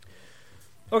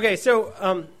Okay,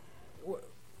 so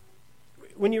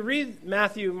when you read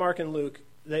Matthew, Mark, and Luke,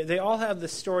 they all have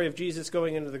this story of Jesus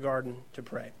going into the garden to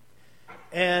pray.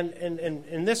 And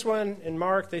in this one, in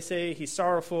Mark, they say he's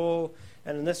sorrowful,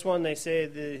 and in this one, they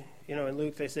say in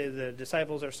Luke, they say the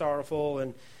disciples are sorrowful,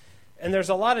 and there's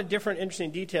a lot of different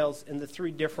interesting details in the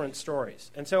three different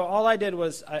stories. And so all I did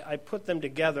was I put them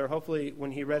together. Hopefully,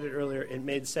 when he read it earlier, it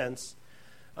made sense.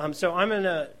 So I'm going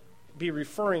to be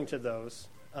referring to those.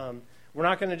 We're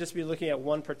not going to just be looking at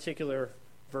one particular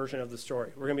version of the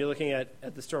story. We're going to be looking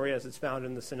at the story as it's found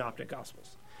in the Synoptic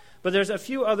Gospels. But there's a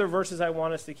few other verses I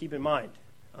want us to keep in mind,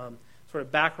 sort of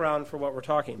background for what we're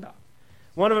talking about.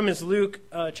 One of them is Luke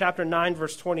chapter 9,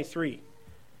 verse 23.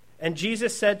 And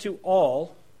Jesus said to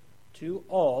all,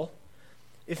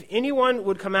 if anyone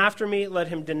would come after me, let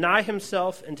him deny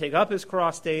himself and take up his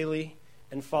cross daily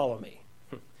and follow me.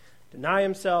 Deny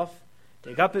himself,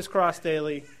 take up his cross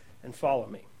daily, and follow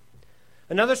me.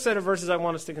 Another set of verses I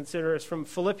want us to consider is from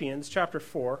Philippians chapter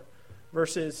 4,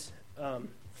 verses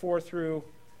 4 through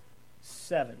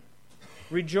 7.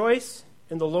 Rejoice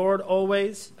in the Lord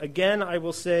always. Again, I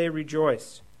will say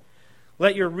rejoice.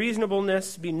 Let your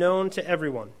reasonableness be known to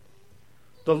everyone.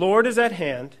 The Lord is at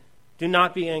hand. Do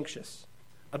not be anxious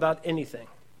about anything,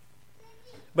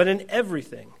 but in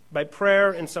everything, by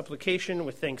prayer and supplication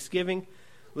with thanksgiving,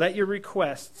 let your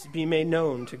requests be made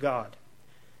known to God.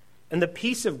 And the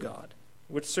peace of God,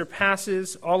 which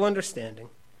surpasses all understanding,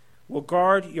 will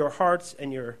guard your hearts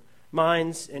and your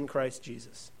minds in Christ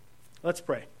Jesus. Let's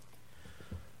pray.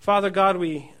 Father God,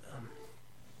 we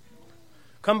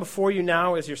come before you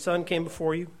now as your Son came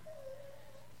before you.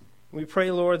 We pray,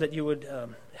 Lord, that you would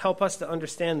help us to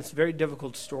understand this very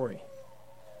difficult story.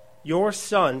 Your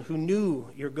Son, who knew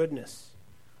your goodness,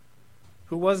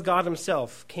 who was God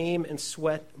himself, came and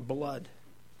sweat blood,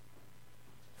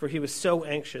 for he was so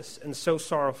anxious and so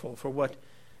sorrowful for what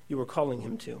you were calling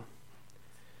him to.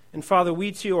 And Father,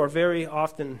 we too are very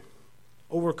often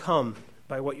overcome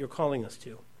by what you're calling us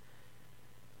to.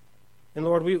 And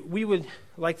Lord, we would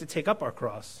like to take up our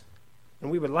cross, and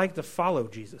we would like to follow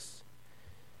Jesus.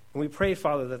 And we pray,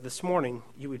 Father, that this morning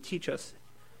you would teach us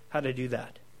how to do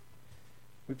that.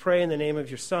 We pray in the name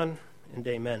of your Son, and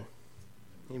amen.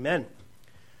 Amen.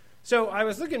 So I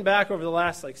was looking back over the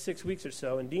last 6 weeks or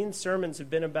so, and Dean's sermons have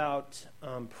been about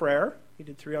prayer. He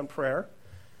did 3 on prayer.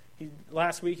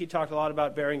 Last week he talked a lot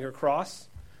about bearing your cross.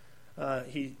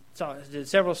 He did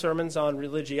several sermons on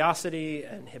religiosity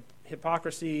and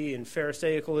hypocrisy and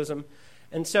Pharisaicalism.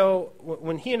 And so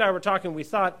when he and I were talking, we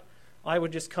thought I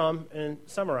would just come and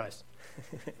summarize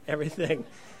everything.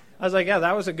 I was like, yeah,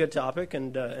 that was a good topic,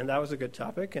 and that was a good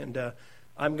topic, and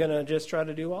I'm going to just try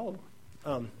to do all of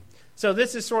them. So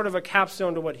this is sort of a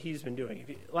capstone to what he's been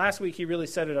doing. Last week he really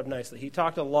set it up nicely. He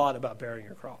talked a lot about bearing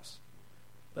your cross.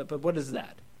 But what is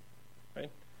that?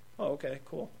 Right? Oh, okay,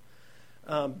 cool.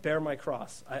 Bear my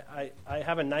cross. I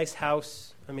have a nice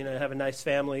house. I have a nice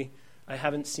family. I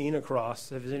haven't seen a cross.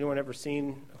 Has anyone ever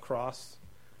seen a cross?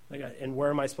 And where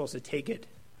am I supposed to take it?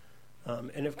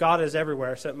 And if God is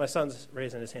everywhere, so my son's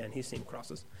raising his hand. He's seen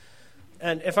crosses.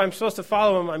 And if I'm supposed to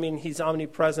follow him, he's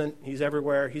omnipresent. He's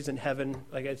everywhere. He's in heaven.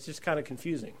 It's just kind of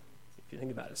confusing if you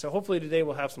think about it. So hopefully today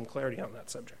we'll have some clarity on that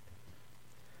subject.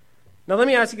 Now let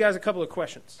me ask you guys a couple of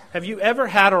questions. Have you ever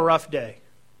had a rough day?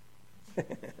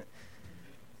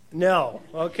 No.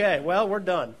 Okay, well, we're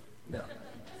done. No.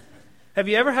 Have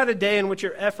you ever had a day in which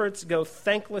your efforts go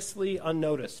thanklessly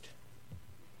unnoticed?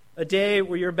 A day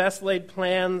where your best laid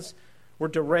plans were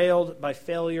derailed by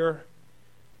failure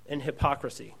and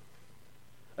hypocrisy?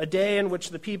 A day in which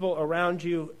the people around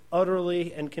you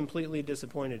utterly and completely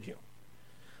disappointed you?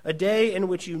 A day in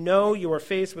which you know you are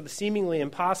faced with a seemingly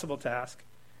impossible task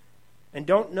and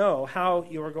don't know how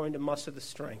you are going to muster the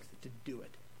strength to do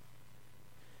it?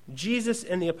 Jesus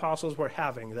and the apostles were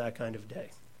having that kind of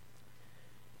day.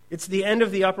 It's the end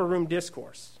of the upper room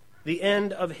discourse, the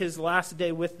end of his last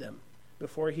day with them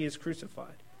before he is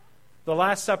crucified. The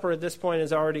Last Supper at this point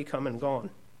has already come and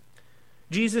gone.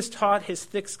 Jesus taught his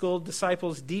thick-skulled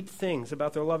disciples deep things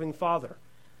about their loving Father,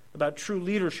 about true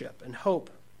leadership and hope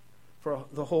for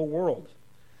the whole world.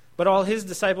 But all his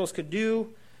disciples could do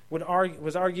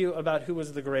was argue about who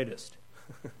was the greatest.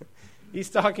 He's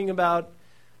talking about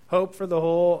hope for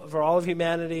all of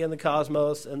humanity and the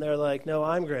cosmos, and they're like, no,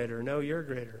 I'm greater. No, you're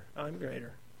greater. I'm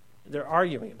greater. They're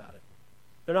arguing about it.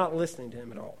 They're not listening to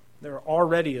him at all. They're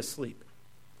already asleep.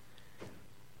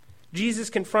 Jesus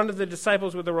confronted the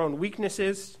disciples with their own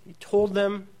weaknesses. He told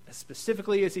them as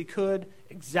specifically as he could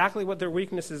exactly what their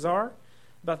weaknesses are,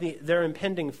 about their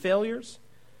impending failures,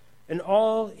 and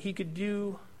all he could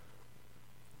do,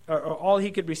 or all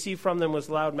he could receive from them was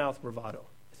loudmouth bravado.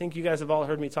 think you guys have all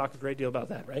heard me talk a great deal about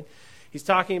that, right? He's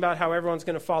talking about how everyone's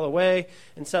going to fall away,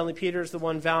 and suddenly Peter's the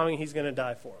one vowing he's going to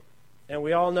die for him. And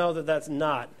we all know that that's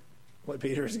not what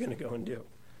Peter is going to go and do.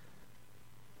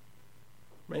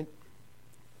 Right?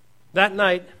 That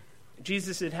night,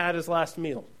 Jesus had had his last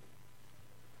meal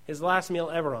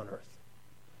ever on earth.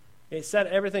 He set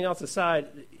everything else aside.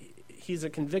 He's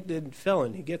a convicted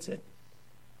felon. He gets it.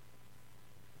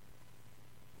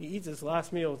 He eats his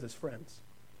last meal with his friends.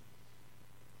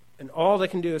 And all they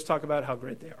can do is talk about how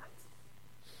great they are.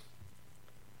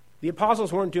 The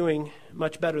apostles weren't doing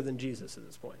much better than Jesus at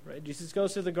this point, right? Jesus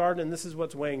goes to the garden, and this is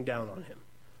what's weighing down on him.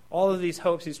 All of these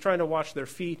hopes, he's trying to wash their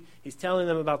feet. He's telling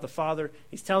them about the Father.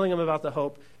 He's telling them about the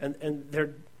hope, and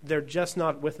they're just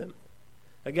not with him.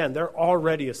 Again, they're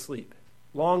already asleep,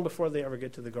 long before they ever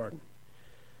get to the garden.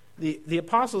 The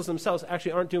apostles themselves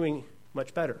actually aren't doing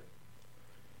much better.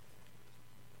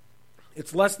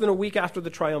 It's less than a week after the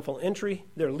triumphal entry.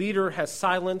 Their leader has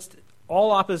silenced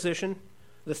all opposition.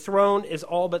 The throne is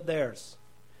all but theirs.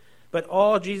 But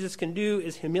all Jesus can do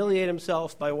is humiliate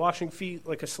himself by washing feet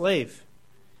like a slave,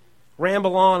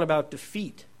 ramble on about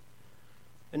defeat,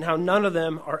 and how none of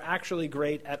them are actually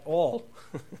great at all.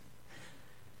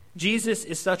 Jesus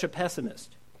is such a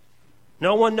pessimist.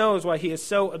 No one knows why he is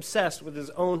so obsessed with his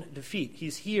own defeat.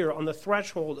 He's here on the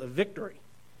threshold of victory.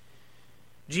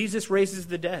 Jesus raises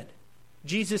the dead.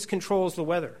 Jesus controls the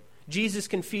weather. Jesus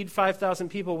can feed 5,000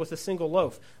 people with a single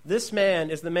loaf. This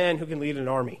man is the man who can lead an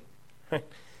army.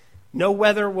 No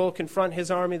weather will confront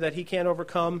his army that he can't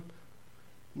overcome.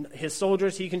 His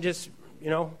soldiers, he can just,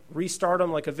 restart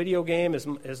them like a video game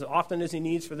as often as he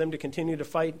needs for them to continue to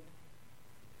fight.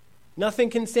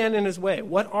 Nothing can stand in his way.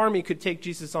 What army could take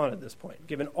Jesus on at this point,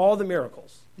 given all the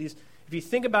miracles? If you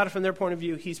think about it from their point of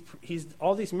view, he's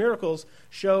all these miracles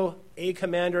show a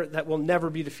commander that will never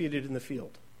be defeated in the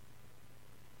field.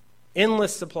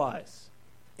 Endless supplies,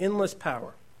 endless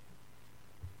power.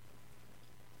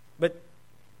 But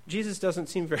Jesus doesn't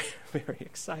seem very, very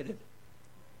excited.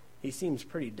 He seems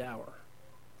pretty dour.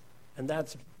 And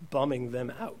that's bumming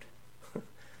them out.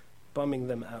 Bumming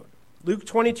them out. Luke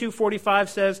 22:45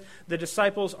 says, the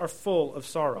disciples are full of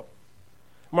sorrow.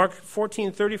 Mark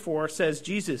 14:34 says,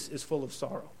 Jesus is full of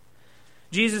sorrow.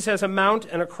 Jesus has a mount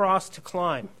and a cross to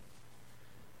climb.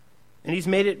 And he's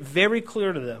made it very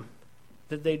clear to them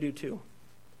that they do too.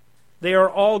 They are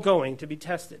all going to be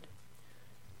tested.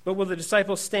 But will the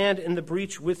disciples stand in the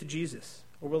breach with Jesus,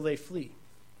 or will they flee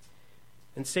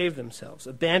and save themselves,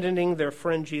 abandoning their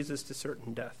friend Jesus to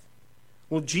certain death?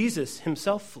 Will Jesus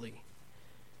himself flee,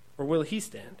 or will he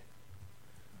stand?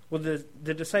 Will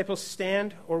the disciples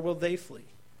stand, or will they flee?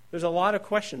 There's a lot of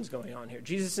questions going on here.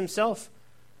 Jesus himself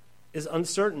is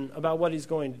uncertain about what he's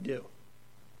going to do.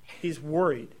 He's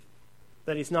worried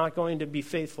that he's not going to be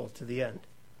faithful to the end.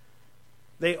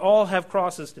 They all have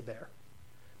crosses to bear.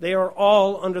 They are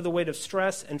all under the weight of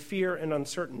stress and fear and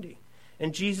uncertainty.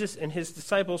 And Jesus and his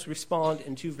disciples respond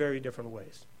in two very different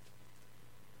ways.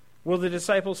 Will the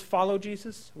disciples follow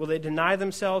Jesus? Will they deny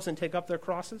themselves and take up their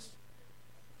crosses?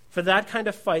 For that kind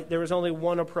of fight, there is only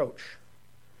one approach.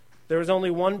 There is only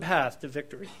one path to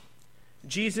victory.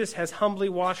 Jesus has humbly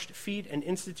washed feet and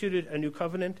instituted a new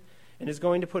covenant and is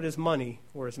going to put his money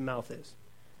where his mouth is.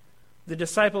 The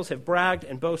disciples have bragged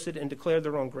and boasted and declared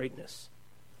their own greatness.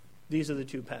 These are the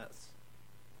two paths.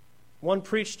 One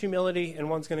preached humility, and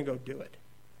one's going to go do it.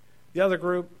 The other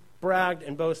group bragged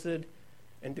and boasted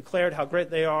and declared how great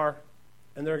they are,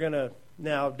 and they're going to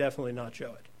now definitely not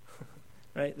show it.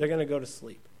 Right? They're going to go to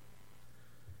sleep.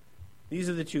 These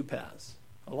are the two paths.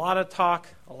 A lot of talk,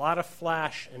 a lot of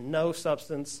flash, and no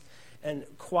substance, and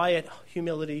quiet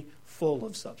humility full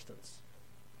of substance.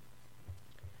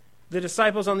 The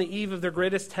disciples on the eve of their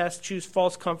greatest test choose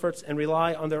false comforts and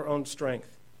rely on their own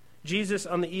strength. Jesus,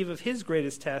 on the eve of his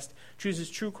greatest test, chooses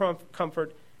true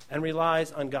comfort and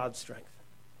relies on God's strength.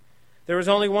 There is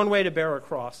only one way to bear a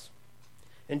cross,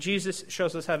 and Jesus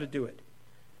shows us how to do it,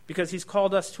 because he's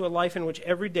called us to a life in which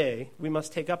every day we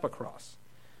must take up a cross.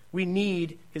 We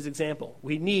need his example.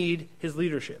 We need his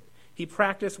leadership. He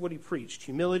practiced what he preached: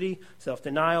 humility,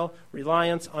 self-denial,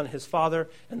 reliance on his Father,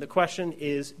 and the question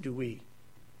is, do we?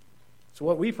 So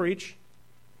what we preach.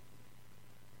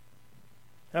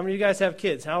 How many of you guys have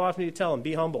kids? How often do you tell them,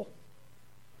 be humble?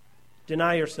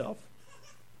 Deny yourself.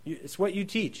 It's what you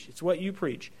teach. It's what you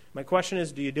preach. My question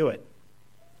is, do you do it?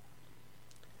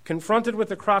 Confronted with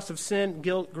the cross of sin,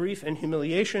 guilt, grief, and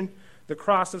humiliation, the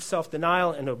cross of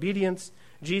self-denial and obedience,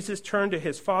 Jesus turned to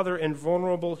his Father in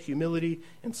vulnerable humility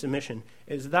and submission.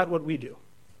 Is that what we do?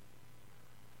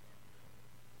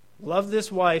 Love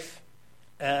this wife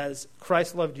as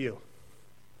Christ loved you.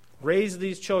 Raise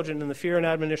these children in the fear and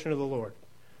admonition of the Lord.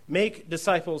 Make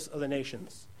disciples of the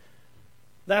nations.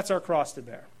 That's our cross to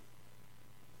bear.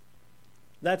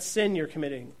 That sin you're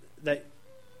committing that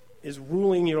is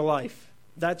ruling your life,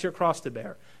 that's your cross to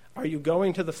bear. Are you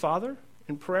going to the Father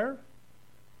in prayer?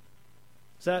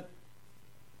 That's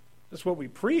what we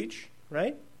preach,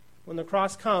 right? When the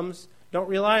cross comes, don't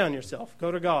rely on yourself.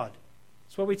 Go to God.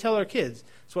 It's what we tell our kids.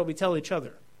 It's what we tell each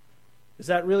other. Is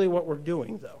that really what we're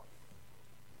doing, though?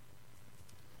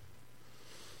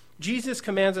 Jesus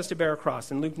commands us to bear a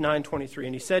cross in Luke 9:23,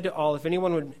 and he said to all, if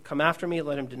anyone would come after me,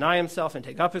 let him deny himself and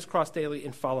take up his cross daily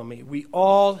and follow me. We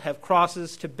all have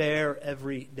crosses to bear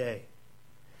every day.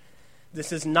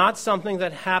 This is not something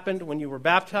that happened when you were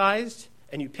baptized,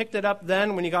 and you picked it up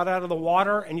then when you got out of the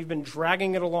water, and you've been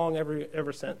dragging it along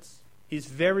ever since. He's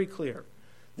very clear.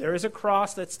 There is a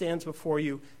cross that stands before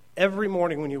you every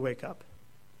morning when you wake up.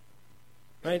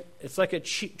 Right? It's like a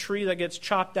tree that gets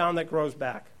chopped down that grows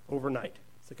back overnight.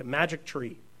 It's like a magic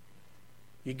tree.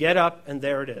 You get up, and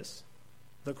there it is,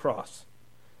 the cross.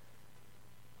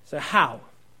 So how?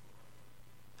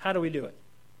 How do we do it?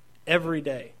 Every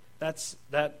day.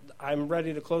 I'm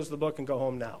ready to close the book and go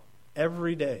home now.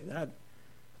 Every day.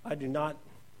 I do not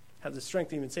have the strength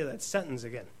to even say that sentence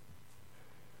again.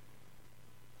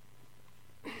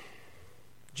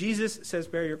 Jesus says,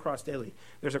 bear your cross daily.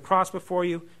 There's a cross before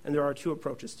you, and there are two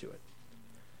approaches to it.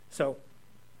 So,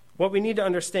 what we need to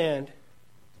understand,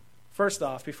 first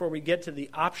off, before we get to the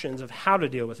options of how to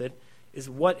deal with it, is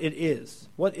what it is.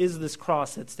 What is this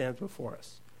cross that stands before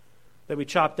us, that we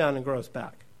chop down and grows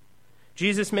back?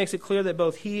 Jesus makes it clear that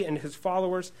both he and his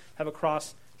followers have a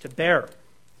cross to bear.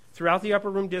 Throughout the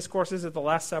upper room discourses at the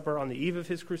Last Supper on the eve of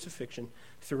his crucifixion,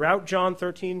 throughout John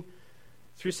 13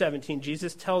 through 17,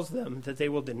 Jesus tells them that they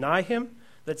will deny him,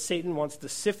 that Satan wants to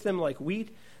sift them like wheat,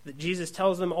 that Jesus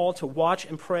tells them all to watch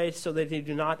and pray so that they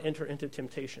do not enter into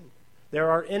temptation.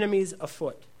 There are enemies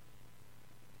afoot.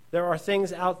 There are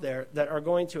things out there that are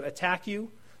going to attack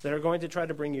you, that are going to try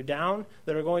to bring you down,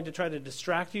 that are going to try to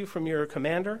distract you from your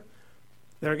commander,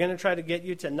 that are going to try to get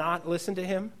you to not listen to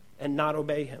him and not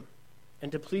obey him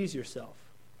and to please yourself.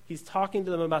 He's talking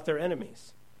to them about their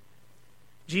enemies.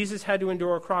 Jesus had to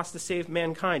endure a cross to save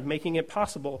mankind, making it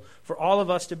possible for all of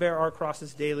us to bear our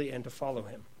crosses daily and to follow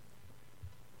him.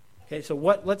 Okay, so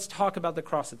let's talk about the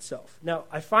cross itself. Now,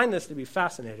 I find this to be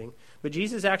fascinating, but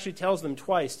Jesus actually tells them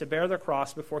twice to bear their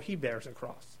cross before he bears a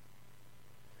cross.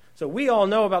 So we all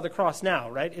know about the cross now,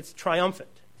 right? It's triumphant.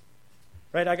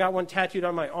 Right? I got one tattooed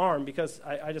on my arm because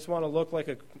I just want to look like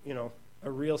a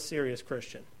real serious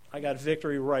Christian. I got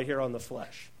victory right here on the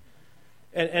flesh.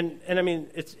 And I mean,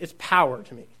 it's power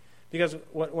to me. Because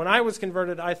when I was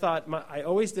converted, I thought, I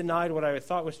always denied what I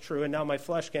thought was true, and now my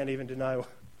flesh can't even deny,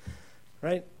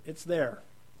 right? It's there.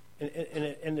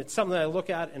 And it's something that I look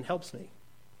at and helps me.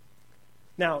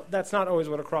 Now, that's not always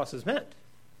what a cross is meant.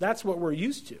 That's what we're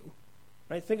used to.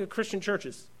 Right? Think of Christian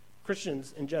churches,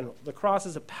 Christians in general. The cross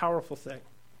is a powerful thing.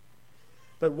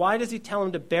 But why does he tell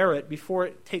them to bear it before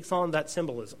it takes on that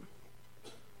symbolism?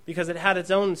 Because it had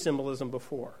its own symbolism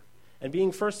before. And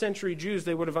being first century Jews,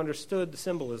 they would have understood the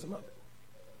symbolism of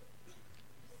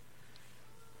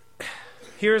it.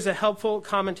 Here's a helpful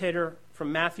commentator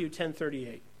from Matthew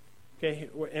 10:38. Okay,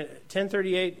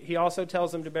 10:38, he also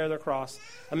tells them to bear their cross.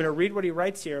 I'm going to read what he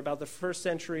writes here about the first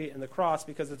century and the cross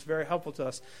because it's very helpful to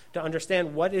us to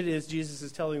understand what it is Jesus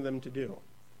is telling them to do.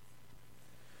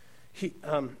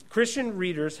 Christian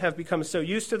readers have become so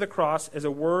used to the cross as a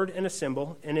word and a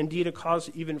symbol, and indeed a cause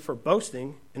even for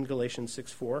boasting in Galatians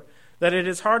 6:4, that it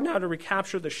is hard now to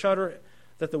recapture the shudder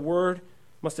that the word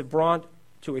must have brought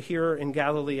to a hearer in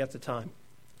Galilee at the time.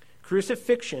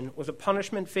 Crucifixion was a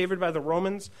punishment favored by the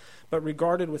Romans, but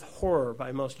regarded with horror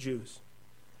by most Jews,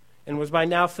 and was by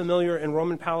now familiar in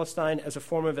Roman Palestine as a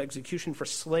form of execution for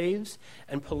slaves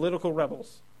and political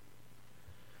rebels.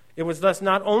 It was thus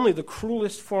not only the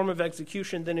cruelest form of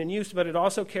execution then in use, but it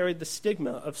also carried the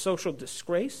stigma of social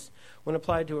disgrace when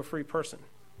applied to a free person.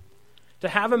 To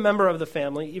have a member of the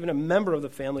family, even a member of the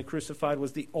family, crucified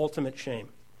was the ultimate shame.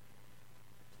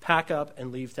 Pack up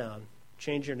and leave town.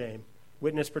 Change your name.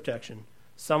 Witness protection.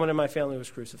 Someone in my family was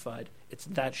crucified. It's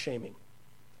that shaming.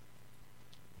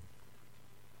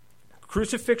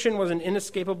 Crucifixion was an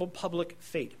inescapable public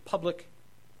fate,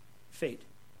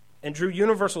 and drew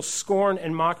universal scorn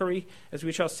and mockery, as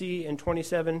we shall see in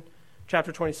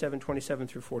chapter 27, 27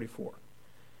 through 44.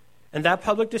 And that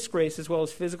public disgrace, as well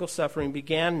as physical suffering,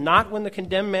 began not when the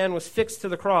condemned man was fixed to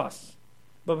the cross,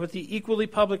 but with the equally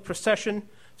public procession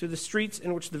through the streets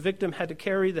in which the victim had to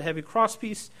carry the heavy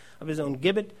crosspiece of his own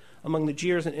gibbet among the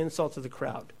jeers and insults of the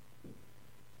crowd.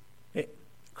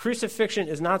 Crucifixion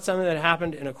is not something that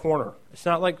happened in a corner. It's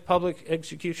not like public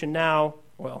execution now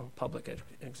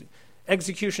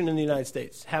execution in the United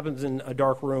States happens in a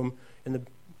dark room in the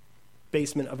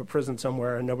basement of a prison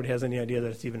somewhere, and nobody has any idea that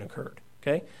it's even occurred.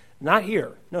 Okay? Not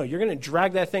here. No, you're going to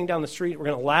drag that thing down the street. We're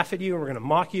going to laugh at you, and we're going to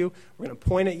mock you. We're going to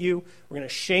point at you. We're going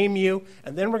to shame you.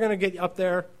 And then we're going to get up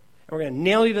there, and we're going to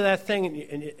nail you to that thing,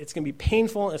 and it's going to be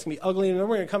painful, and it's going to be ugly, and then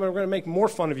we're going to come and we're going to make more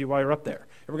fun of you while you're up there.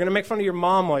 And we're going to make fun of your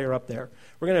mom while you're up there.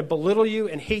 We're going to belittle you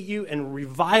and hate you and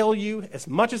revile you as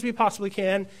much as we possibly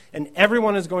can, and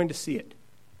everyone is going to see it.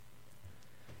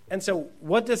 And so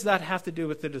what does that have to do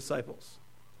with the disciples?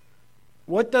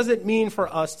 What does it mean for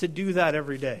us to do that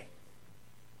every day?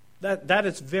 That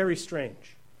is very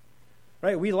strange.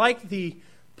 Right? We like the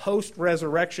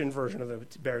post-resurrection version of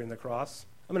the bearing the cross.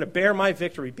 I'm going to bear my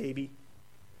victory, baby.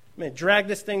 I'm going to drag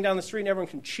this thing down the street and everyone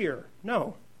can cheer.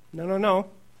 No.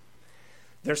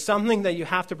 There's something that you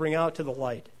have to bring out to the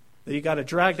light, that you got to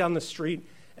drag down the street,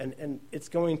 and it's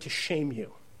going to shame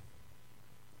you.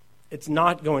 It's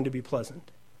not going to be pleasant.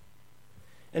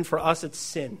 And for us, it's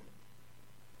sin.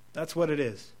 That's what it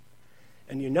is.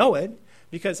 And you know it,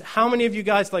 because how many of you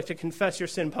guys like to confess your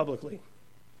sin publicly?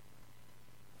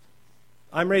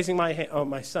 I'm raising my hand. Oh,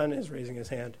 my son is raising his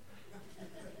hand.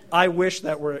 I wish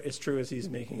that were as true as he's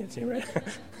making it seem, right?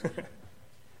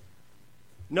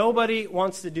 Nobody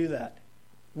wants to do that.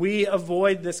 We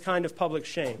avoid this kind of public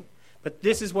shame. But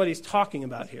this is what he's talking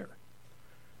about here.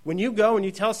 When you go and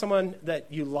you tell someone that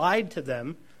you lied to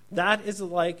them, that is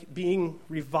like being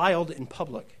reviled in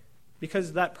public.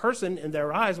 Because that person, in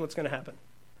their eyes, what's going to happen?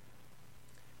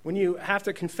 When you have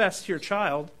to confess to your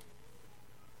child,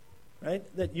 right,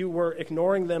 that you were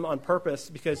ignoring them on purpose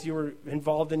because you were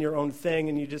involved in your own thing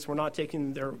and you just were not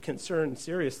taking their concern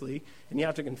seriously, and you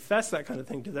have to confess that kind of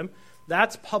thing to them,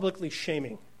 that's publicly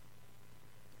shaming.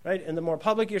 Right? And the more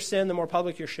public your sin, the more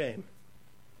public your shame.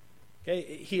 Okay?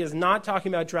 He is not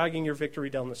talking about dragging your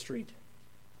victory down the street.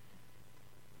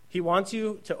 He wants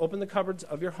you to open the cupboards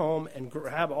of your home and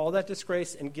grab all that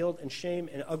disgrace and guilt and shame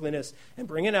and ugliness and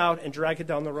bring it out and drag it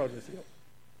down the road with you.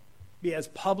 Be as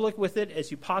public with it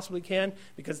as you possibly can,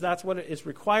 because that's what is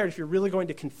required if you're really going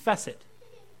to confess it.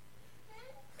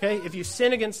 Okay? If you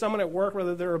sin against someone at work,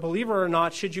 whether they're a believer or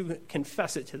not, should you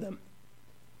confess it to them?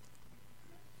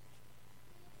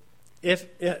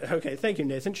 Okay, thank you,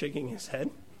 Nathan, shaking his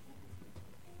head.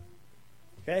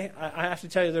 Okay, I have to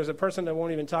tell you, there's a person that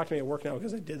won't even talk to me at work now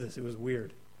because I did this. It was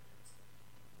weird.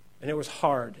 And it was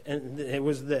hard. And it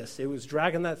was this. It was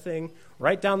dragging that thing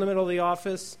right down the middle of the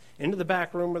office, into the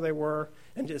back room where they were,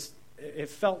 and just, it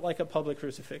felt like a public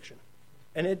crucifixion.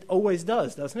 And it always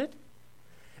does, doesn't it?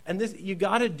 And this, you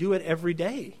got to do it every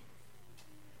day.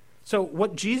 So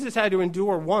what Jesus had to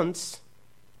endure once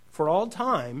for all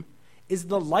time is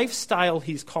the lifestyle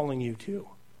he's calling you to.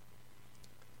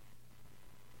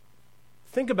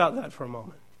 Think about that for a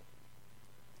moment.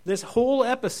 This whole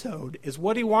episode is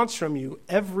what he wants from you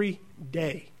every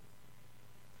day.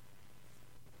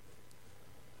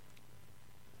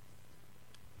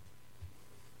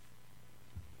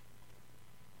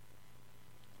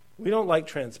 We don't like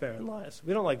transparent lies.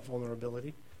 We don't like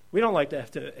vulnerability. We don't like to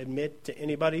have to admit to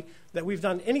anybody that we've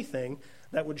done anything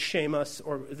that would shame us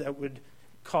or that would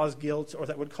cause guilt or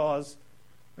that would cause...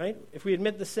 Right? If we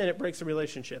admit the sin, it breaks the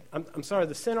relationship. I'm sorry,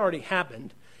 the sin already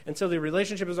happened, and so the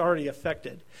relationship is already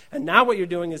affected. And now what you're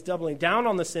doing is doubling down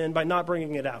on the sin by not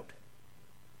bringing it out.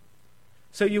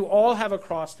 So you all have a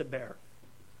cross to bear.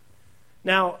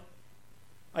 Now,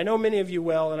 I know many of you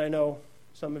well, and I know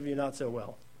some of you not so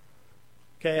well.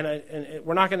 Okay, and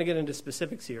we're not going to get into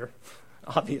specifics here,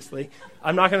 obviously.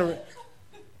 I'm not going to...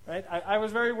 Right? I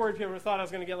was very worried people thought I was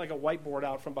going to get like a whiteboard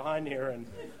out from behind here and...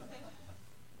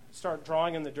 start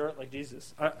drawing in the dirt like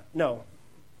Jesus. No.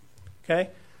 Okay?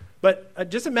 But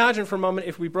just imagine for a moment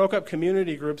if we broke up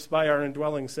community groups by our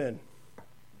indwelling sin.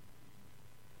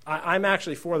 I'm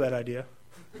actually for that idea.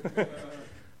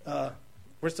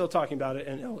 We're still talking about it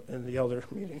in the elder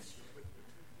meetings.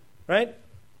 Right?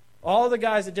 All the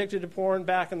guys addicted to porn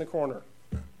back in the corner.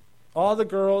 All the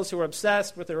girls who are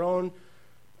obsessed with their own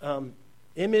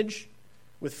image,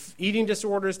 with eating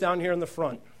disorders down here in the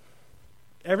front.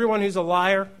 Everyone who's a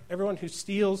liar, everyone who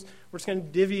steals, we're just going to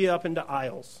divvy up into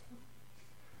aisles.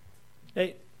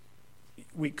 Hey,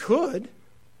 we could,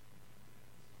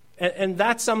 and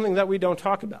that's something that we don't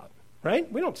talk about,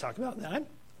 right? We don't talk about that.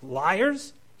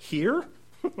 Liars here?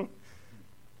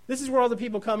 This is where all the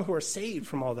people come who are saved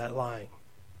from all that lying.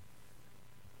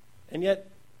 And yet,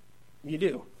 you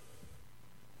do.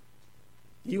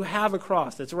 You have a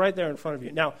cross that's right there in front of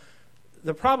you. Now,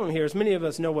 the problem here is many of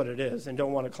us know what it is and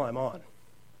don't want to climb on.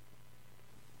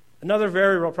 Another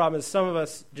very real problem is some of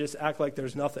us just act like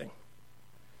there's nothing.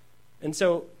 And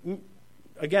so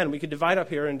again, we could divide up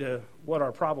here into what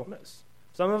our problem is.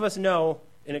 Some of us know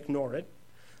and ignore it.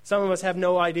 Some of us have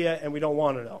no idea and we don't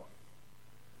want to know.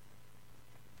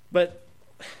 But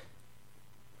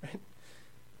right,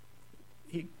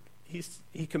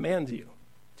 he commands you,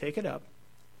 take it up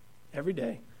every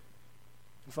day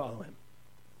and follow him.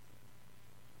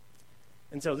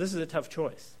 And so this is a tough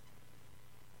choice.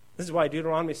 This is why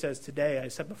Deuteronomy says, today I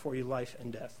set before you life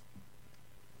and death.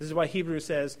 This is why Hebrews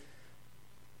says,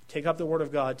 take up the word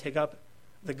of God, take up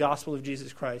the gospel of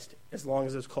Jesus Christ as long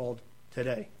as it's called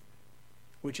today,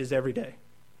 which is every day.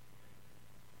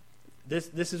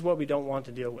 This is what we don't want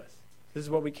to deal with. This is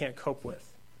what we can't cope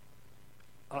with.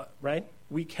 Right?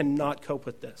 We cannot cope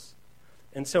with this.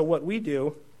 And so what we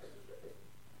do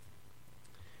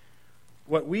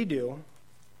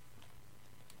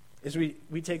is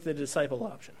we take the disciple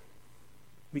option.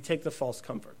 We take the false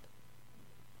comfort.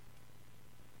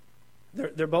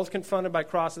 They're both confronted by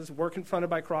crosses. We're confronted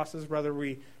by crosses, whether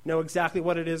we know exactly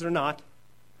what it is or not.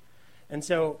 And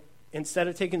so instead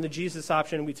of taking the Jesus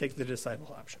option, we take the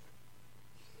disciple option.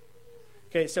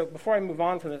 Okay, so before I move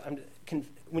on from this,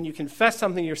 when you confess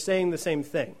something, you're saying the same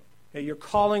thing. Okay, you're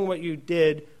calling what you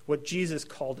did what Jesus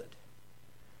called it.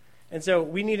 And so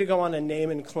we need to go on and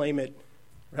name and claim it,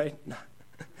 right?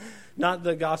 Not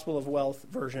the gospel of wealth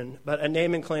version, but a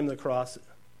name and claim the cross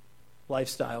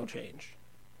lifestyle change.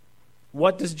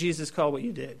 What does Jesus call what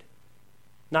you did?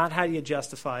 Not how do you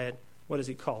justify it. What does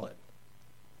he call it?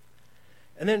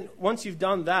 And then once you've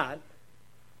done that,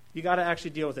 you got to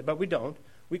actually deal with it. But we don't.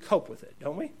 We cope with it,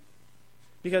 don't we?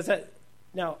 Because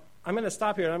now, I'm going to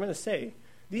stop here and I'm going to say,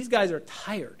 these guys are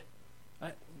tired.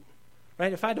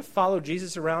 Right? If I had to follow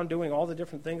Jesus around doing all the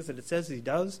different things that it says he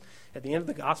does at the end of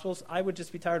the Gospels, I would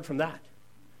just be tired from that.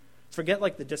 Forget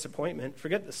like the disappointment,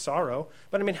 forget the sorrow.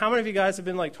 But I mean, how many of you guys have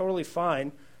been like totally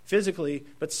fine physically,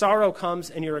 but sorrow comes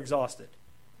and you're exhausted?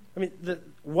 I mean,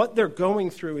 what they're going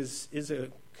through is a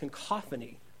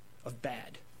cacophony of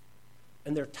bad,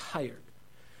 and they're tired.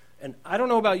 And I don't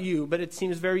know about you, but it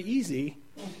seems very easy,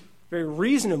 very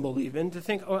reasonable even, to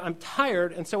think, oh, I'm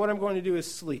tired, and so what I'm going to do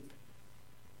is sleep.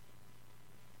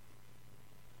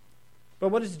 But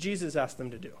what does Jesus ask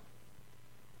them to do?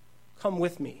 Come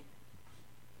with me.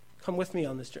 Come with me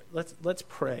on this journey. Let's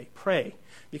pray. Pray.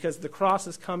 Because the cross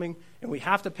is coming, and we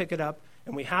have to pick it up,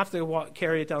 and we have to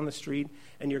carry it down the street,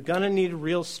 and you're going to need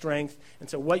real strength. And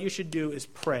so what you should do is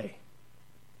pray.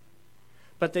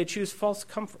 But they choose false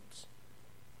comforts.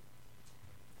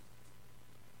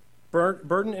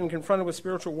 Burdened and confronted with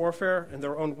spiritual warfare and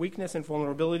their own weakness and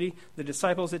vulnerability, the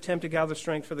disciples attempt to gather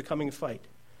strength for the coming fight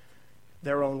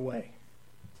their own way.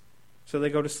 So they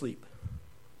go to sleep.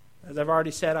 As I've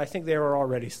already said, I think they were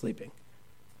already sleeping.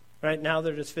 Right now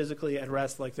they're just physically at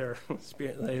rest like they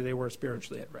were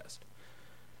spiritually at rest.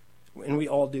 And we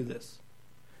all do this.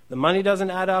 The money doesn't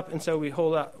add up, and so we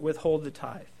withhold the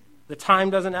tithe. The time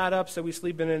doesn't add up, so we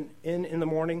sleep in the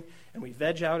morning, and we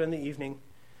veg out in the evening.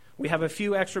 We have a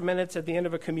few extra minutes at the end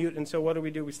of a commute, and so what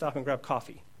do? We stop and grab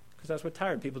coffee. Because that's what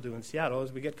tired people do in Seattle,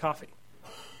 is we get coffee.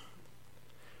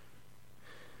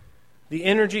 The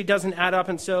energy doesn't add up,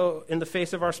 and so in the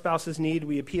face of our spouse's need,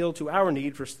 we appeal to our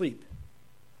need for sleep,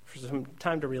 for some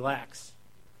time to relax.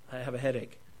 I have a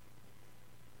headache.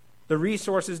 The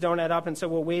resources don't add up, and so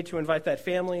we'll wait to invite that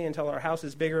family until our house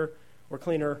is bigger or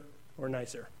cleaner or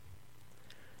nicer.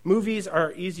 Movies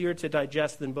are easier to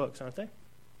digest than books, aren't they?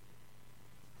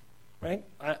 Right?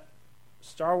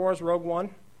 Star Wars Rogue One,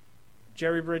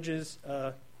 Jerry Bridges'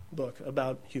 book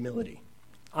about humility.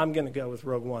 I'm going to go with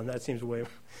Rogue One. That seems way...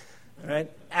 All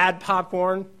right? Add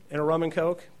popcorn and a rum and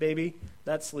Coke, baby.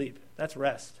 That's sleep. That's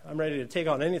rest. I'm ready to take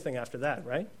on anything after that,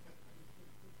 right?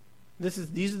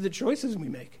 These are the choices we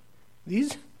make.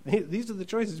 These are the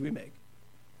choices we make.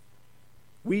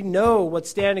 We know what's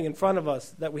standing in front of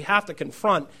us that we have to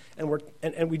confront, and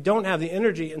we don't have the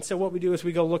energy, and so what we do is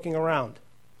we go looking around.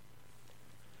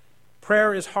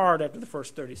 Prayer is hard after the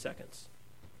first 30 seconds.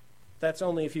 That's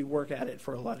only if you work at it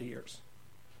for a lot of years.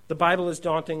 The Bible is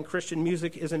daunting. Christian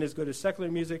music isn't as good as secular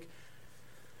music.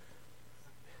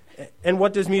 And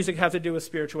what does music have to do with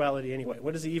spirituality anyway?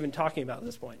 What is he even talking about at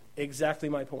this point? Exactly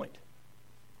my point.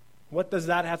 What does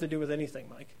that have to do with anything,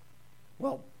 Mike?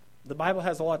 Well, the Bible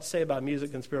has a lot to say about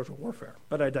music and spiritual warfare,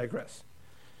 but I digress.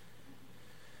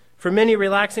 For many,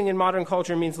 relaxing in modern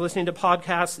culture means listening to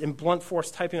podcasts and blunt force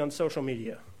typing on social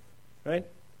media, right?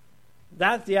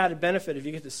 That's the added benefit if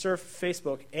you get to surf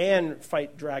Facebook and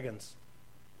fight dragons.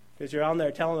 Because you're on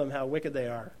there telling them how wicked they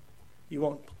are. You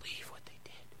won't believe what they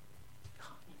did.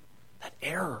 That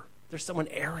error. There's someone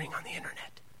erring on the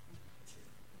internet.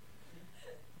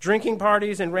 Drinking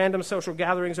parties and random social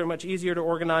gatherings are much easier to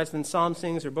organize than psalm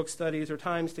sings or book studies or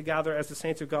times to gather as the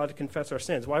saints of God to confess our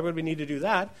sins. Why would we need to do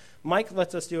that? Mike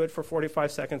lets us do it for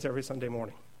 45 seconds every Sunday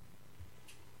morning.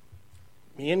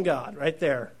 Me and God, right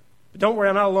there. But don't worry,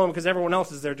 I'm not alone because everyone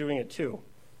else is there doing it too.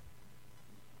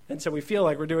 And so we feel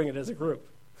like we're doing it as a group.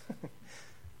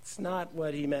 It's not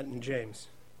what he meant in James.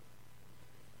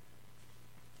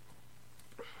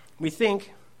 We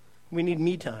think we need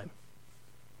me time.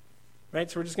 Right?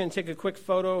 So we're just going to take a quick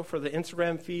photo for the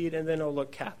Instagram feed, and then, oh,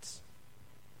 look, cats.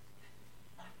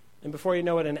 And before you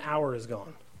know it, an hour is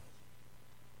gone.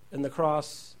 And the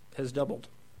cross has doubled,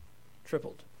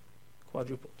 tripled,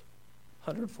 quadrupled,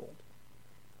 100-fold.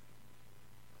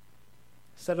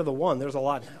 Instead of the one, there's a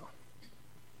lot now.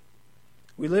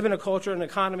 We live in a culture, an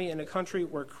economy, and a country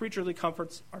where creaturely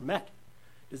comforts are met.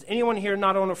 Does anyone here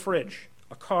not own a fridge,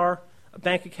 a car, a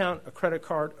bank account, a credit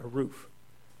card, a roof?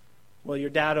 Well,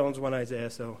 your dad owns one, Isaiah,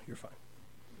 so you're fine.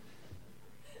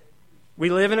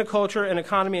 We live in a culture, an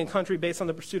economy, and country based on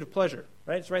the pursuit of pleasure,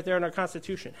 right? It's right there in our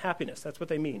Constitution. Happiness, that's what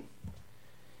they mean.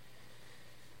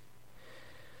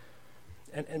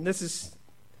 And this is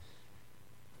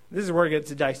where it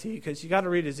gets dicey, because you got to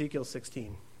read Ezekiel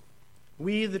 16.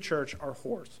 We, the church, are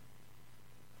whores.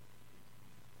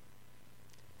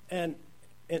 And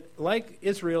like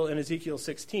Israel in Ezekiel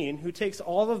 16, who takes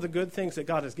all of the good things that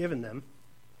God has given them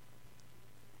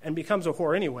and becomes a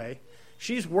whore anyway,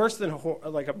 she's worse than a whore,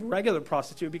 like a regular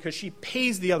prostitute, because she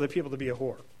pays the other people to be a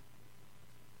whore.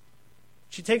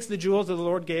 She takes the jewels that the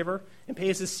Lord gave her and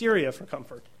pays Assyria for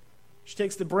comfort. She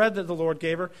takes the bread that the Lord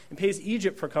gave her and pays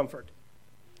Egypt for comfort.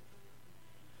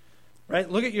 Right?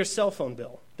 Look at your cell phone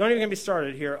bill. Don't even get me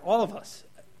started here. All of us,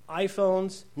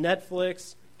 iPhones,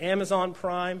 Netflix, Amazon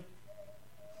Prime,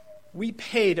 we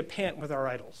pay to pant with our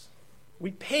idols.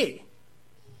 We pay.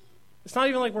 It's not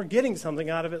even like we're getting something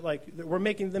out of it, like we're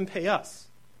making them pay us.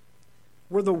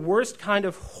 We're the worst kind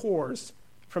of whores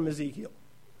from Ezekiel.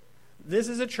 This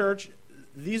is a church,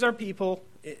 these are people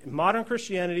in modern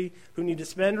Christianity who need to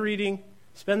spend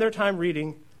their time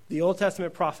reading the Old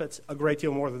Testament prophets a great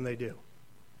deal more than they do.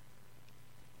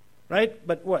 Right?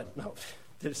 But what? No,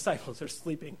 the disciples are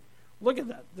sleeping. Look at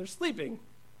that. They're sleeping.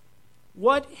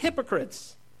 What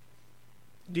hypocrites?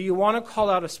 Do you want to call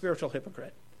out a spiritual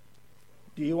hypocrite?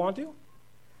 Do you want to?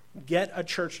 Get a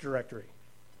church directory.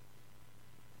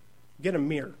 Get a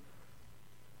mirror.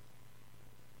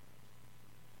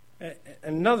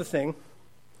 Another thing,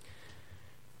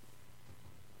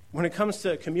 when it comes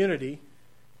to community,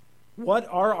 what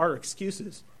are our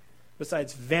excuses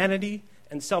besides vanity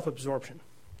and self-absorption?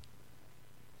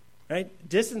 Right?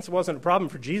 Distance wasn't a problem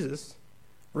for Jesus.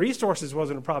 Resources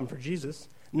wasn't a problem for Jesus.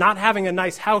 Not having a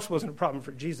nice house wasn't a problem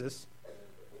for Jesus.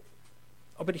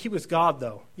 Oh, but he was God,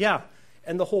 though. Yeah.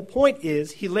 And the whole point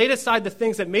is he laid aside the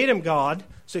things that made him God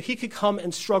so he could come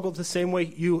and struggle the same way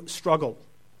you struggled.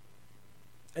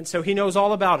 And so he knows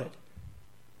all about it.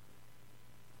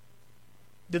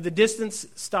 Did the distance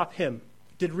stop him?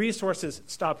 Did resources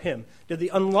stop him? Did the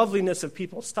unloveliness of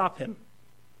people stop him?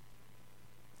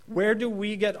 Where do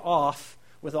we get off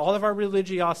with all of our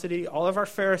religiosity, all of our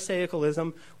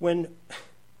Pharisaicalism, when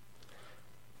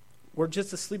we're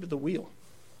just asleep at the wheel?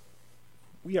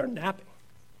 We are napping.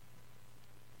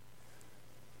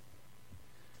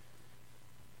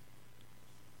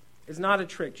 It's not a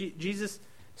trick. Jesus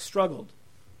struggled.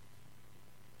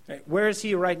 Right? Where is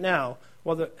he right now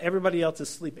while everybody else is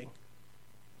sleeping?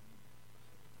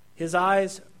 His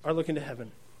eyes are looking to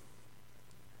heaven,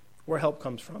 where help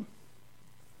comes from.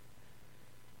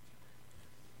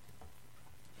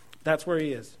 That's where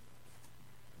he is.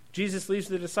 Jesus leaves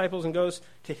the disciples and goes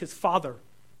to his Father.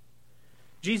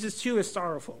 Jesus, too, is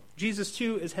sorrowful. Jesus,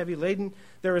 too, is heavy laden.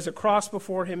 There is a cross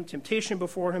before him, temptation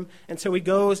before him, and so he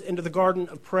goes into the garden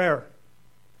of prayer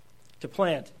to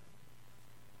plant.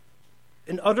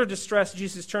 In utter distress,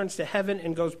 Jesus turns to heaven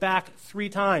and goes back 3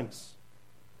 times.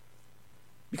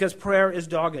 Because prayer is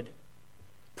dogged.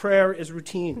 Prayer is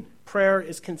routine. Prayer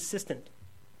is consistent.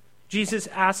 Jesus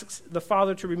asks the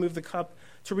Father to remove the cup,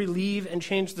 to relieve and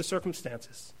change the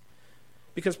circumstances.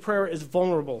 Because prayer is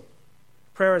vulnerable.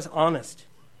 Prayer is honest.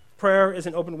 Prayer is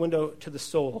an open window to the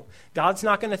soul. God's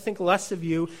not going to think less of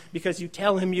you because you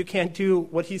tell him you can't do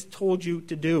what he's told you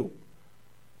to do.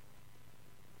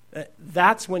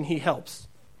 That's when he helps.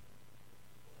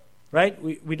 Right?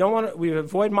 We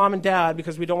avoid mom and dad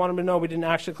because we don't want them to know we didn't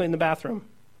actually clean the bathroom.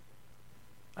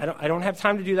 I don't have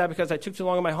time to do that because I took too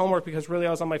long on my homework because really I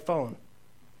was on my phone.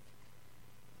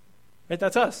 Right?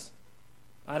 That's us.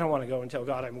 I don't want to go and tell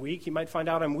God I'm weak. He might find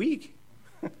out I'm weak.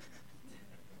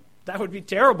 That would be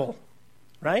terrible,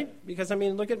 right? Because,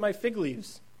 look at my fig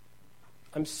leaves.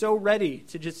 I'm so ready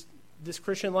to just, this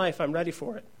Christian life, I'm ready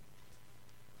for it.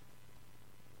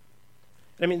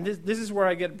 I mean, this is where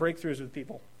I get breakthroughs with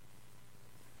people.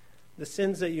 The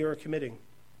sins that you are committing,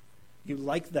 you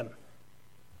like them.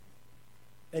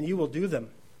 And you will do them.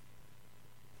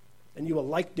 And you will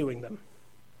like doing them.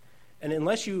 And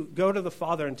unless you go to the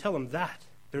Father and tell him that,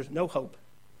 there's no hope.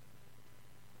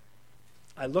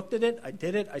 I looked at it, I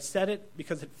did it, I said it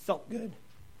because it felt good.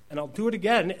 And I'll do it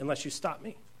again unless you stop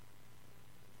me.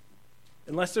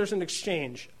 Unless there's an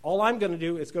exchange, all I'm going to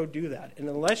do is go do that. And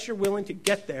unless you're willing to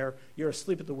get there, you're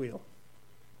asleep at the wheel.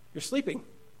 You're sleeping.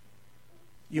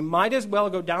 You might as well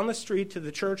go down the street to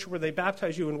the church where they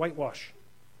baptize you in whitewash.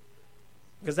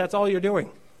 Because that's all you're doing,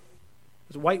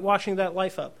 is whitewashing that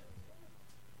life up.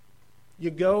 You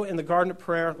go in the garden of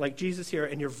prayer like Jesus here,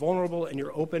 and you're vulnerable, and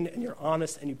you're open, and you're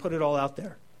honest, and you put it all out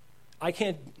there. I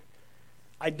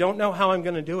don't know how I'm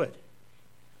going to do it.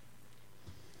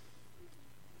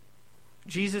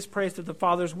 Jesus prays that the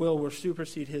Father's will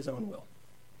supersede his own will.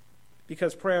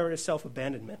 Because prayer is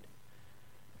self-abandonment.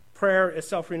 Prayer is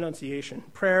self-renunciation.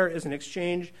 Prayer is an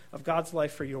exchange of God's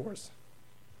life for yours.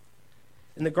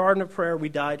 In the garden of prayer, we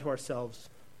die to ourselves.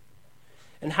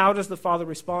 And how does the Father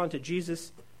respond to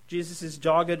Jesus'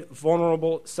 dogged,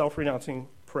 vulnerable, self-renouncing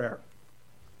prayer?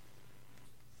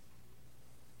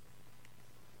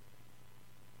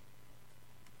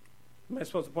 Am I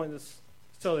supposed to point this?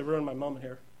 It's totally ruined my moment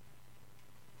here.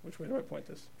 Which way do I point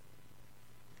this?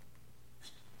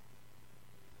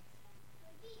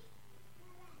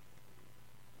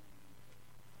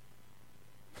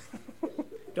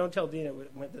 Don't tell Dean it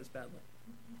went this badly.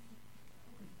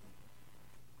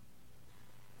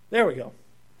 There we go.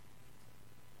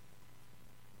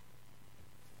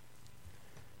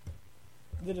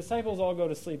 The disciples all go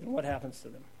to sleep, and what happens to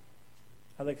them?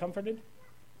 Are they comforted?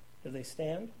 Do they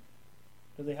stand?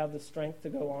 Do they have the strength to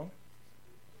go on?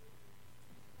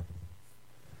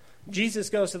 Jesus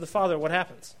goes to the Father, what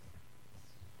happens?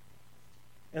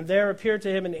 And there appeared to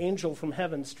him an angel from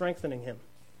heaven, strengthening him.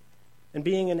 And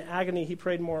being in agony, he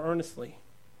prayed more earnestly.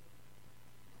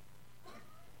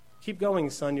 Keep going,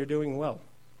 son, you're doing well.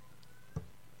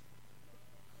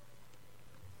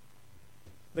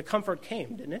 The comfort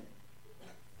came, didn't it?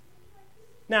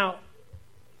 Now,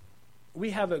 we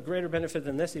have a greater benefit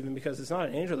than this even because it's not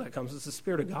an angel that comes, it's the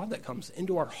Spirit of God that comes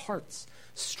into our hearts,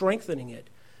 strengthening it,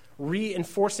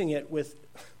 reinforcing it with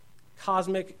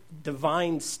cosmic,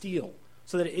 divine steel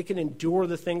so that it can endure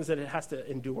the things that it has to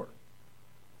endure.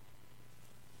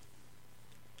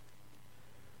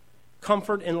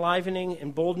 Comfort, enlivening,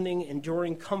 emboldening,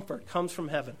 enduring comfort comes from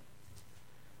heaven.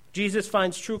 Jesus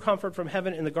finds true comfort from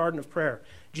heaven in the garden of prayer.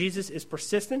 Jesus is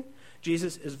persistent.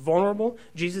 Jesus is vulnerable.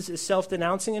 Jesus is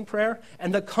self-denouncing in prayer.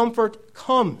 And the comfort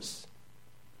comes.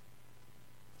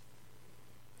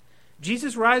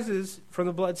 Jesus rises from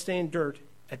the blood-stained dirt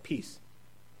at peace.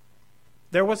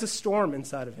 There was a storm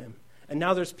inside of him. And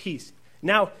now there's peace.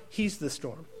 Now he's the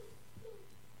storm.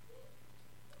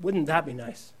 Wouldn't that be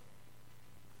nice?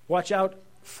 Watch out,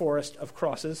 forest of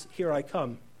crosses. Here I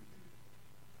come.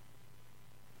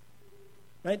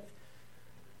 Right?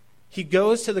 He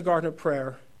goes to the garden of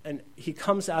prayer, and he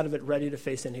comes out of it ready to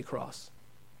face any cross.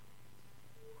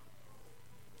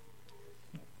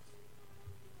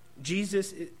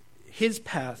 Jesus, his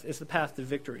path is the path to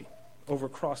victory over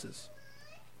crosses.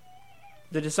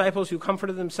 The disciples who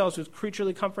comforted themselves with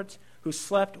creaturely comforts, who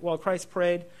slept while Christ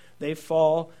prayed, they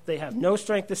fall. They have no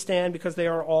strength to stand because they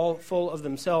are all full of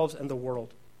themselves and the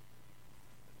world.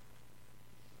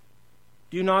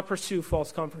 Do not pursue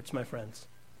false comforts, my friends.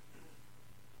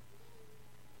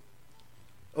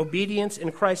 Obedience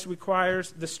in Christ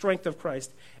requires the strength of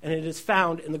Christ, and it is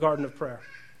found in the garden of prayer.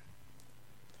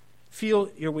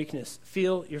 Feel your weakness.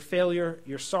 Feel your failure,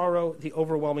 your sorrow, the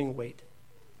overwhelming weight.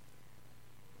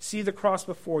 See the cross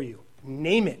before you.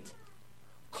 Name it.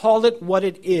 Call it what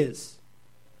it is.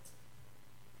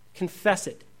 Confess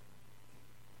it.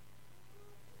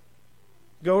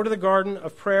 Go to the garden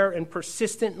of prayer and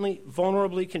persistently,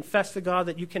 vulnerably confess to God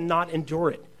that you cannot endure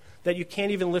it, that you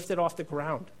can't even lift it off the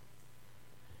ground.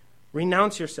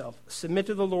 Renounce yourself, submit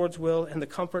to the Lord's will, and the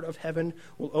comfort of heaven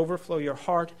will overflow your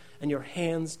heart and your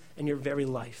hands and your very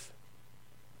life.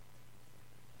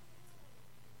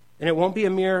 And it won't be a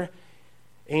mere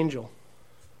angel,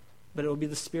 but it will be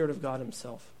the Spirit of God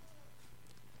himself.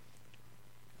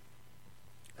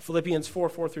 Philippians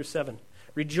 4:4-7.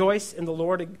 Rejoice in the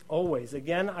Lord always.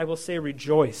 Again, I will say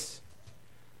rejoice.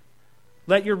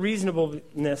 Let your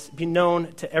reasonableness be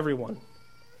known to everyone.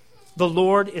 The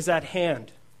Lord is at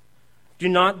hand. Do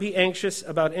not be anxious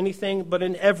about anything, but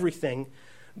in everything,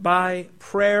 by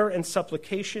prayer and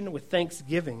supplication with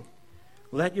thanksgiving,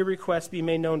 Let your requests be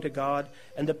made known to God,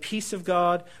 and the peace of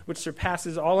God, which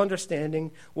surpasses all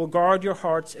understanding, will guard your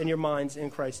hearts and your minds in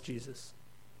Christ Jesus.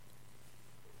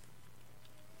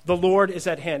 The Lord is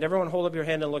at hand. Everyone hold up your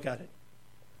hand and look at it.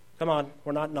 Come on,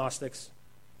 we're not Gnostics.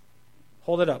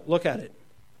 Hold it up, look at it.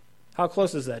 How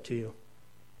close is that to you?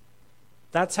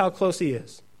 That's how close he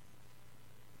is.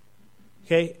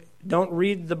 Okay, don't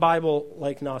read the Bible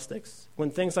like Gnostics. When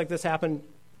things like this happen,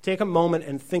 take a moment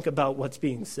and think about what's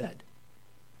being said.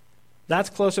 That's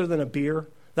closer than a beer.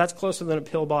 That's closer than a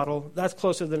pill bottle. That's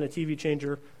closer than a TV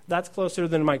changer. That's closer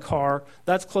than my car.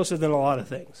 That's closer than a lot of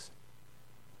things.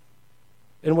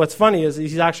 And what's funny is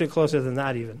he's actually closer than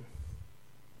that even.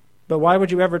 But why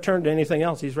would you ever turn to anything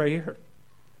else? He's right here.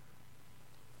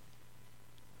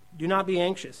 Do not be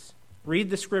anxious. Read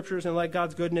the scriptures and let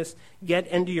God's goodness get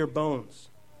into your bones.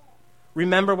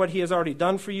 Remember what he has already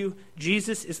done for you.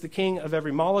 Jesus is the king of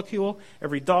every molecule,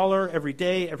 every dollar, every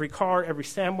day, every car, every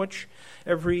sandwich,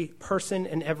 every person,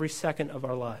 and every second of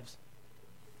our lives.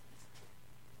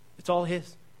 It's all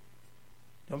his.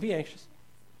 Don't be anxious.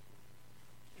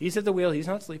 He's at the wheel. He's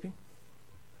not sleeping.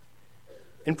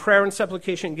 In prayer and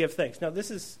supplication, give thanks. Now,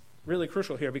 this is really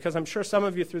crucial here because I'm sure some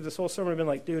of you through this whole sermon have been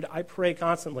like, dude, I pray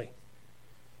constantly.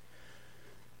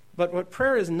 But what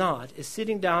prayer is not is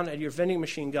sitting down at your vending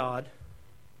machine, God,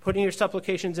 putting your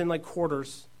supplications in like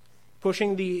quarters,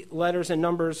 pushing the letters and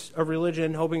numbers of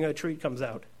religion, hoping a treat comes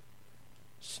out.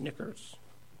 Snickers.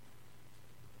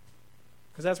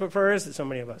 Because that's what prayer is to so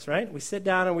many of us, right? We sit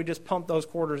down and we just pump those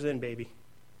quarters in, baby.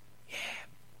 Yeah.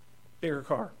 Bigger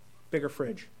car, bigger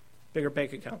fridge, bigger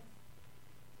bank account.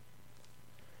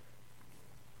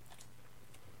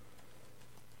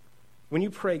 When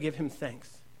you pray, give him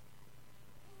thanks.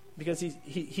 Because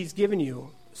he's given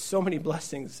you so many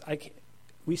blessings.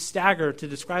 We stagger to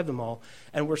describe them all,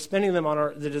 and we're spending them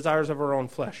on the desires of our own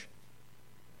flesh.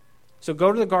 So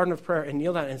go to the garden of prayer and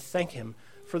kneel down and thank him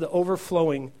for the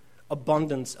overflowing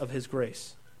abundance of his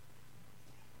grace.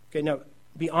 Okay, now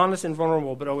be honest and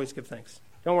vulnerable, but always give thanks.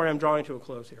 Don't worry, I'm drawing to a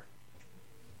close here.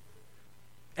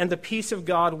 And the peace of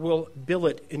God will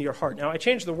billet in your heart. Now, I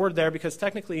changed the word there because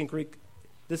technically in Greek,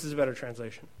 this is a better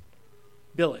translation.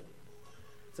 Billet.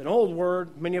 It's an old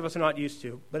word many of us are not used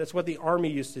to, but it's what the army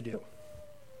used to do.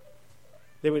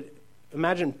 They would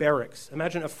imagine barracks.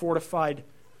 Imagine a fortified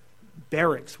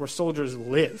barracks where soldiers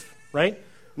live, right?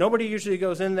 Nobody usually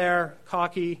goes in there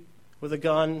cocky with a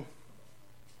gun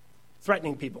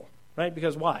threatening people, right?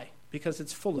 Because why? Because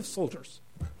it's full of soldiers.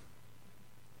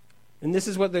 And this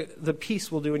is what the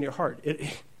peace will do in your heart.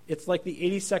 It's like the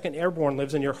 82nd Airborne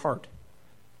lives in your heart.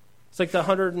 It's like the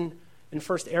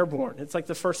 101st Airborne. It's like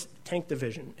the 1st Tank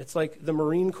Division. It's like the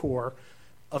Marine Corps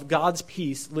of God's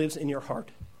peace lives in your heart.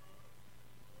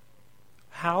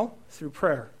 How? Through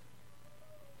prayer.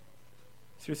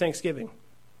 Through thanksgiving.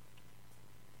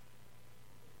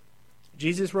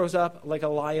 Jesus rose up like a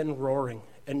lion roaring,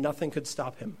 and nothing could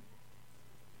stop him.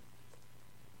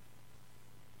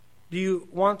 Do you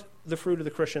want the fruit of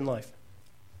the Christian life?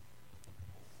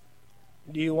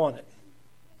 Do you want it?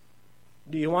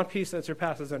 Do you want peace that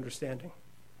surpasses understanding?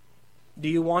 Do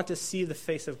you want to see the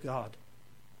face of God?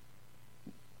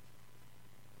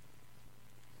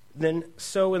 Then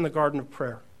sow in the garden of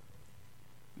prayer.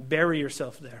 Bury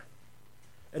yourself there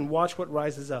and watch what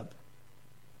rises up.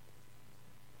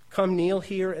 Come kneel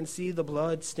here and see the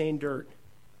blood-stained dirt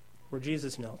where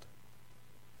Jesus knelt.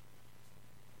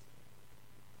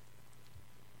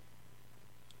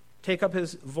 Take up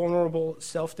his vulnerable,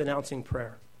 self-denouncing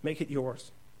prayer. Make it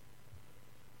yours.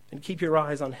 And keep your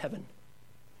eyes on heaven,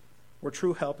 where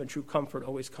true help and true comfort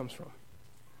always comes from.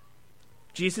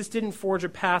 Jesus didn't forge a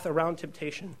path around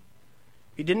temptation.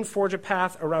 He didn't forge a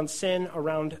path around sin,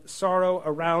 around sorrow,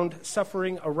 around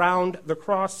suffering, around the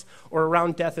cross, or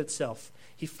around death itself.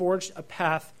 He forged a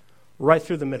path right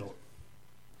through the middle.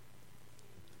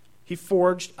 He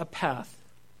forged a path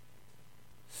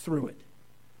through it.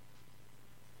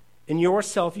 In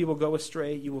yourself you will go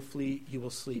astray, you will flee, you will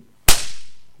sleep.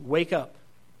 Wake up,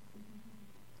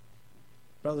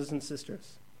 brothers and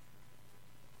sisters.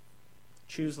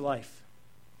 Choose life.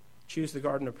 Choose the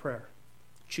garden of prayer.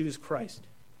 Choose Christ.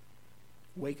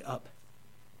 Wake up.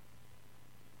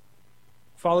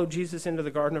 Follow Jesus into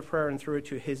the garden of prayer and through it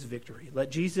to his victory.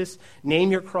 Let Jesus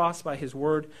name your cross by his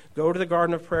word. Go to the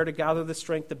garden of prayer to gather the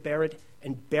strength to bear it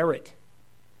and bear it.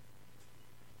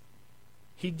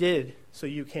 He did, so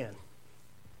you can.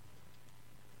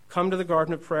 Come to the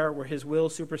garden of prayer where his will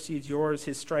supersedes yours,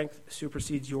 his strength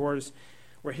supersedes yours,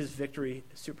 where his victory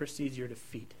supersedes your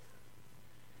defeat.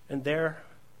 And there,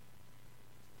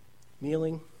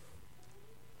 kneeling,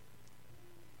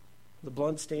 the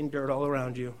blood-stained dirt all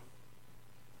around you,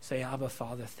 Say, Abba,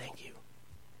 Father, thank you.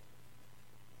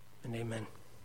 And amen.